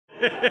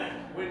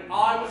When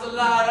I was a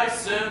lad, I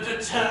served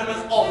a term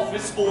as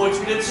office boy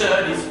to an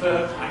attorney's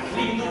firm. I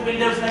cleaned the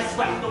windows and I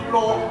swept the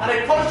floor, and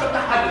I polished up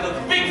the handle of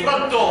the big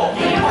front door.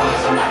 He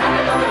polished up the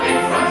handle of the big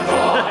front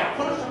door. I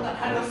polished up the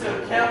handle so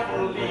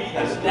carefully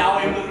that now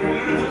I'm the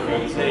ruler of the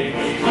Queen's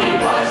Navy. He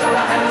polished up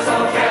the handle so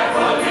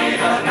carefully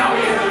that now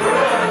he is the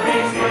ruler of the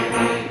Queen's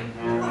Navy.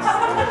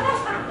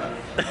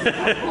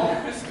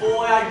 Office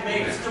boy, I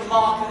made Mr.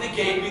 Mark, and they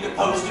gave me the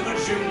post of a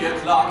junior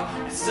clerk.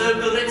 I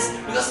served the writs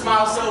with a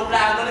smile so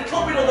bland that I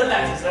copied all the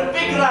letters in a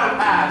big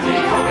round hand. He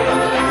copied all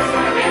the letters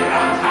in a big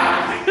round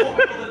hand. I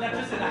copied all the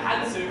letters in a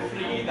hand so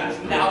free that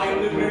now I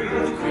am the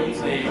ruler of the Queen's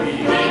Navy.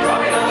 He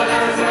copied all the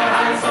letters in a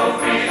hand so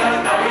free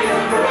that now he is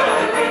the ruler of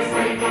the Queen's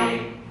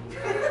Navy.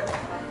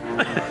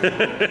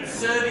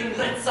 Serving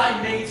writs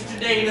I made such a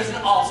name as an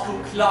article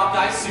clerk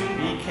I soon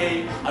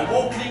became. I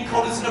wore clean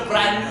collars and a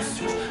brand new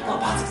suit for the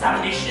pass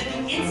examination at the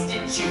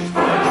Institute.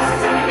 For the pass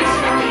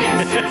examination at the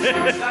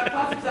Institute. That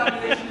pass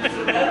examination is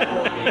so well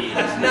for me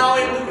that now I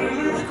am the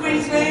ruler of the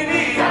Queen's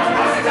Navy. That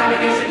pass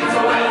examination is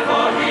so well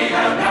for me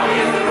that now he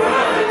is the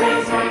ruler of the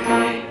Queen's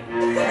Navy.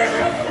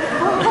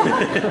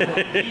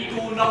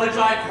 Legal knowledge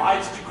I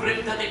acquired such a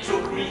grip that they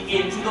took me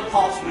into the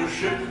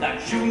partnership.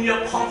 That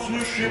junior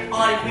partnership,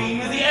 I mean,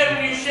 was the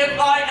only ship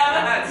I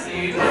ever had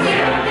seen. The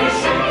only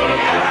ship I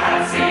ever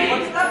had seen.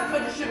 But that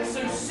kind of ship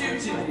so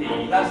suited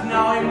me that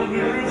now I'm the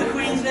ruler of the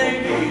Queen's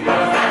Navy.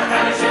 But that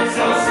kind of ship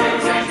so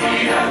suited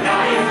me that now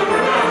I'm the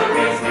ruler of the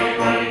Queen's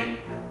Navy.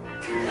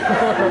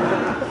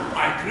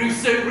 I grew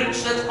so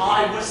rich that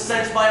I was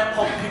sent by a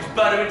pocket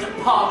borough into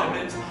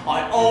Parliament.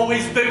 I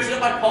always voted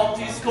at my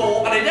party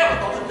score, and I never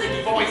thought of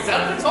thinking for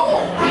myself at all.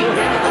 I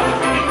never thought of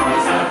thinking for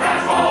myself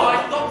at all. I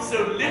thought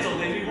so little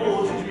they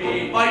rewarded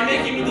me by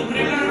making me the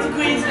ruler of the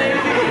Queen's Navy.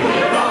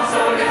 I thought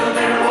so little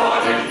they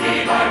rewarded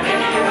me by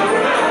making me the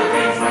ruler of the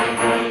Queen's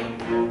Navy.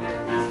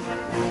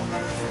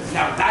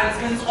 Now,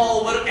 landsmen's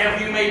all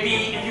wherever you may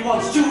be, if you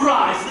want to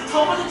rise to the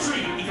top of the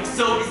tree, if your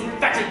soul is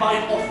infected by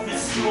an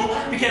office stool,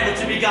 be careful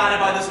to be guided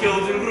by this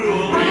golden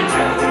rule. Be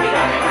careful to be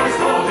guided by this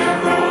golden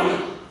rule.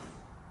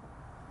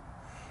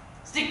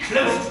 Stick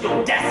close to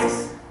your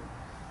desks,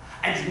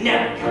 and you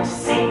never come to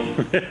see me.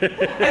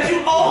 And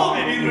you all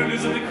may be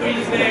rulers of the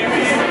Queen's Navy.